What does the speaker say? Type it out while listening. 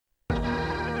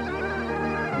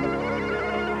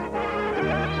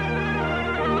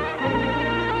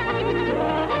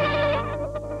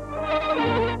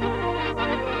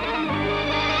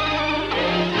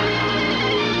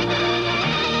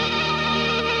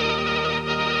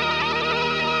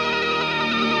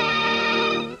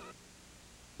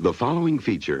The following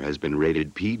feature has been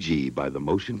rated PG by the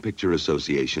Motion Picture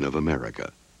Association of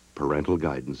America. Parental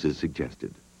guidance is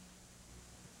suggested.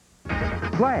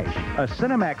 Flash, a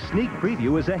Cinemax sneak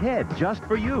preview is ahead just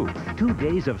for you. 2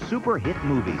 days of super hit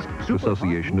movies.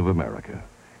 Association of America.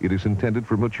 It is intended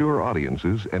for mature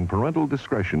audiences and parental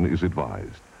discretion is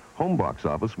advised. Home box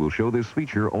office will show this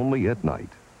feature only at night.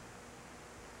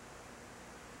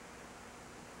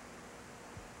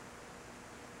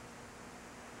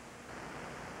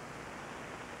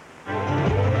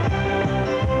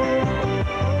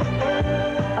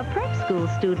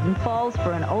 Student falls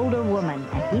for an older woman,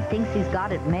 and he thinks he's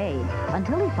got it made,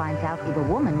 until he finds out who the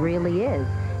woman really is.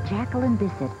 Jacqueline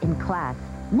Bissett in Class,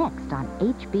 next on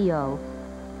HBO.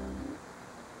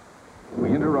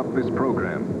 We interrupt this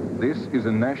program. This is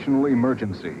a national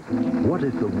emergency. What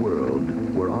if the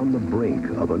world were on the brink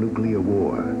of a nuclear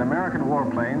war? American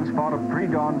warplanes fought a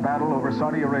pre-dawn battle over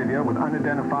Saudi Arabia with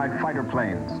unidentified fighter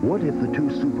planes. What if the two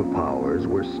superpowers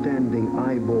were standing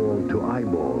eyeball to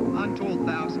eyeball? Untold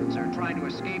thousands are trying to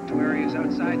escape to areas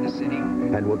outside the city.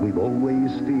 And what we've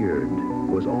always feared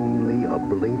was only a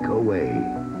blink away.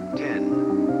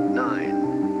 10,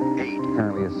 9, 8.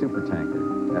 Apparently a supertanker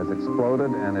has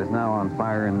exploded and is now on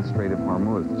fire in the Strait of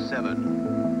Hormuz.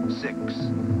 7,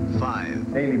 6,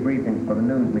 5. Daily briefings for the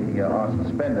news media are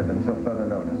suspended until further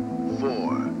notice.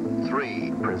 4, 3.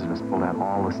 The president's pulled out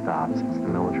all the stops. It's the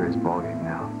military's ballgame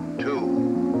now. 2,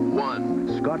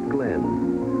 1. Scott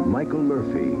Glenn, Michael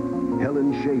Murphy,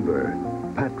 Helen Shaver,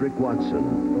 Patrick Watson.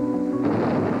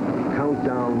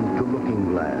 Countdown to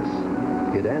Looking Glass.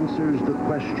 It answers the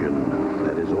question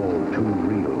that is all too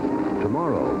real.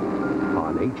 Tomorrow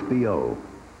on HBO.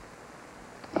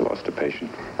 I lost a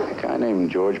patient. A guy named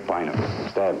George Bynum,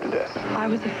 stabbed to death. I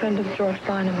was a friend of George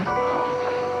Bynum.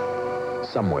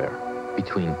 Somewhere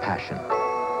between passion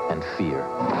and fear,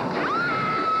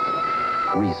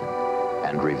 reason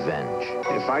and revenge.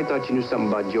 If I thought you knew something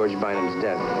about George Bynum's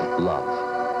death. Love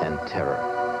and terror.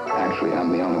 Actually,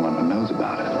 I'm the only one who knows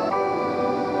about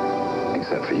it.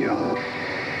 Except for you.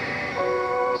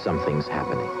 Something's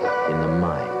happening in the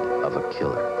mind of a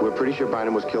killer. We're pretty sure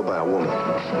Bynum was killed by a woman.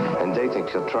 And they think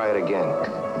she'll try it again.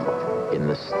 In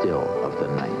the still of the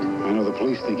night. I know the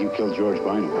police think you killed George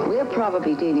Bynum. We're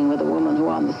probably dealing with a woman who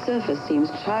on the surface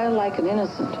seems childlike and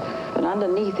innocent, but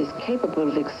underneath is capable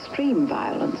of extreme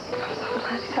violence. I'm so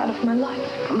glad he's out of my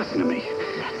life. Listen to me.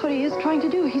 That's what he is trying to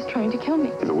do. He's trying to kill me.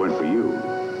 If it weren't for you,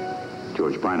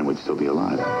 George Bynum would still be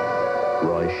alive.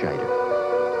 Roy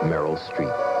Scheider, Meryl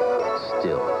Streep,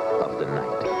 Still of the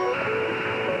Night.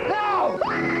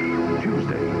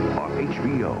 Tuesday on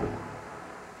HBO.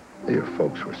 Your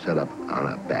folks were set up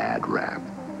on a bad rap,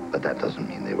 but that doesn't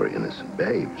mean they were innocent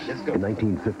babes. In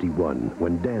 1951,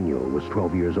 when Daniel was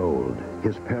 12 years old,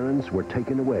 his parents were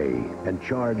taken away and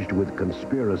charged with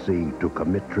conspiracy to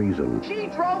commit treason. She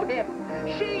drove him.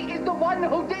 She is the one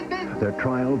who did this. Their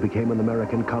trial became an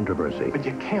American controversy. But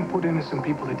you can't put innocent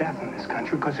people to death in this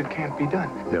country because it can't be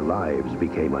done. Their lives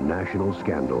became a national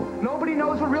scandal. Nobody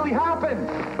knows what really happened.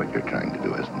 What you're trying to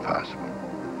do isn't possible.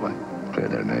 What? Clear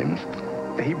their names?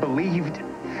 They believed.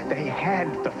 They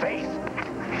had the faith.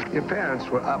 Your parents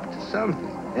were up to something.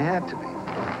 They had to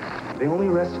be. They only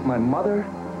arrested my mother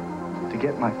to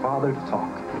get my father to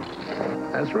talk.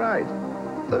 That's right.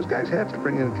 Those guys have to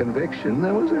bring in a conviction.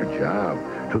 That was their job.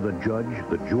 To the judge,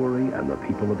 the jury, and the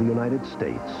people of the United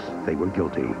States, they were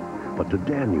guilty. But to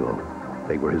Daniel,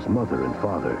 they were his mother and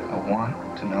father. I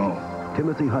want to know.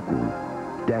 Timothy Hutton,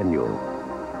 Daniel,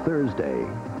 Thursday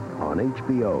on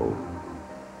HBO.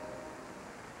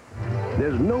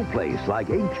 There's no place like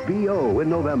HBO in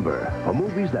November. For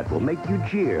movies that will make you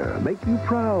cheer, make you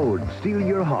proud, steal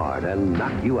your heart, and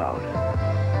knock you out.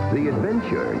 The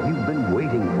adventure you've been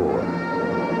waiting for.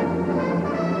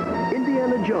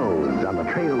 Indiana Jones on the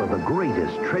trail of the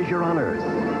greatest treasure on earth.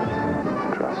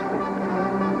 Trust me.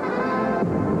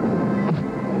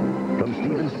 From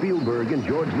Steven Spielberg and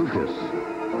George Lucas.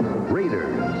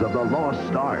 Raiders of the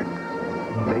Lost Ark.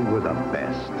 They were the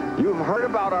best. You've heard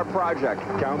about our project.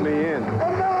 Count me in.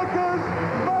 America's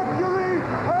Mercury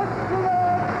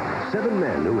Excellence! 7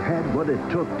 men who had what it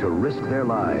took to risk their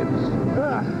lives.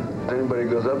 Anybody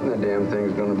goes up in that damn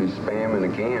thing's gonna be spam in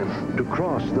a can. To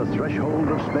cross the threshold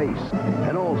of space.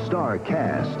 An all-star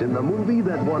cast in the movie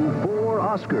that won 4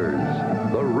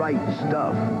 Oscars. The Right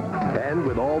Stuff. And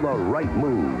with all the right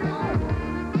moves.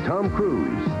 Tom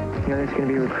Cruise. You know, there's going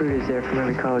to be recruiters there from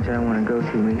every college I want to go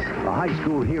to, Reese. A high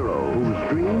school hero whose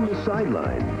dream is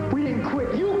sidelined. We didn't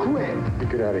quit. You quit. You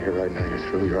get out of here right now. You're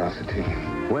through. You're off the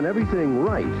team. When everything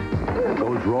right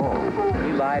goes wrong.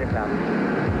 You lied about me.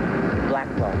 You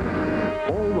blackballed me.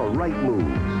 All the right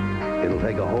moves. It'll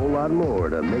take a whole lot more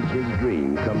to make his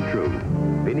dream come true.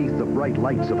 Beneath the bright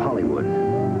lights of Hollywood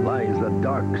lies the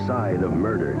dark side of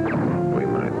murder. We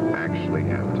might actually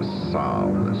have to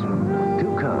solve this one.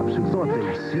 Two cops who thought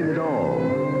they'd seen it all.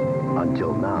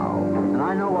 Until now. And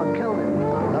I know what killed him.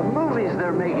 The movies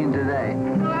they're making today.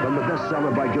 From the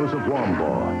bestseller by Joseph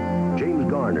Wambaugh, James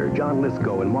Garner, John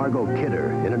Lithgow, and Margot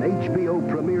Kidder in an HBO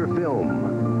premiere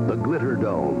film, The Glitter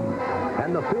Dome.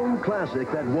 And the film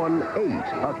classic that won 8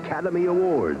 Academy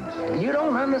Awards. You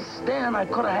don't understand. I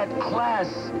could have had class.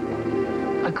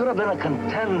 I could have been a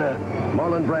contender.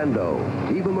 Marlon Brando,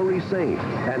 Eva Marie Saint,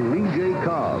 and Lee J.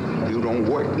 Cobb. You don't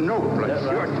work no place.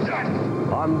 You're done.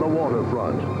 On the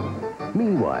waterfront.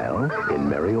 Meanwhile, in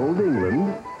merry old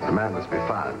England, The man must be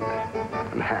found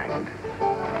and hanged.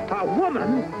 A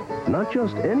woman? Not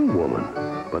just any woman,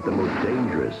 but the most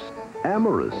dangerous,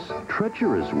 amorous,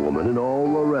 treacherous woman in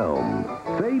all the realm.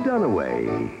 Faye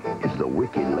Dunaway is the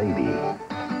Wicked Lady.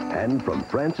 And from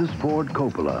Francis Ford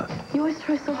Coppola. You always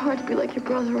try so hard to be like your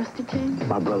brother, Rusty James.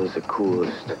 My brother's the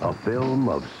coolest. A film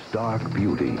of stark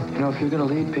beauty. You know, if you're going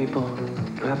to lead people,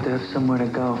 you have to have somewhere to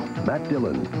go. Matt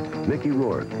Dillon, Mickey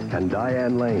Rourke, and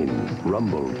Diane Lane,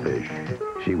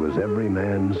 Rumblefish. She was every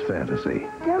man's fantasy.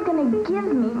 They're going to give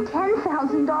me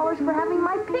 $10,000 for having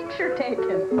my picture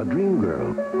taken. A dream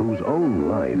girl whose own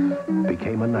life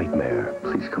became a nightmare.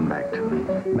 Please come back to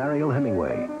me. Mariel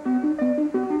Hemingway.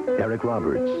 Eric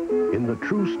Roberts in the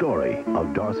true story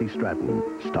of Dorothy Stratton,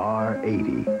 Star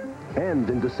 80. And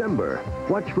in December,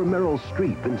 watch for Meryl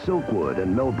Streep in Silkwood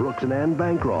and Mel Brooks and Anne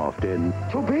Bancroft in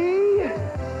To Be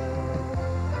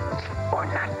or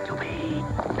Not to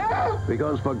Be.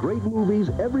 Because for great movies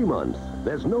every month,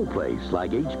 there's no place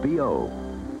like HBO.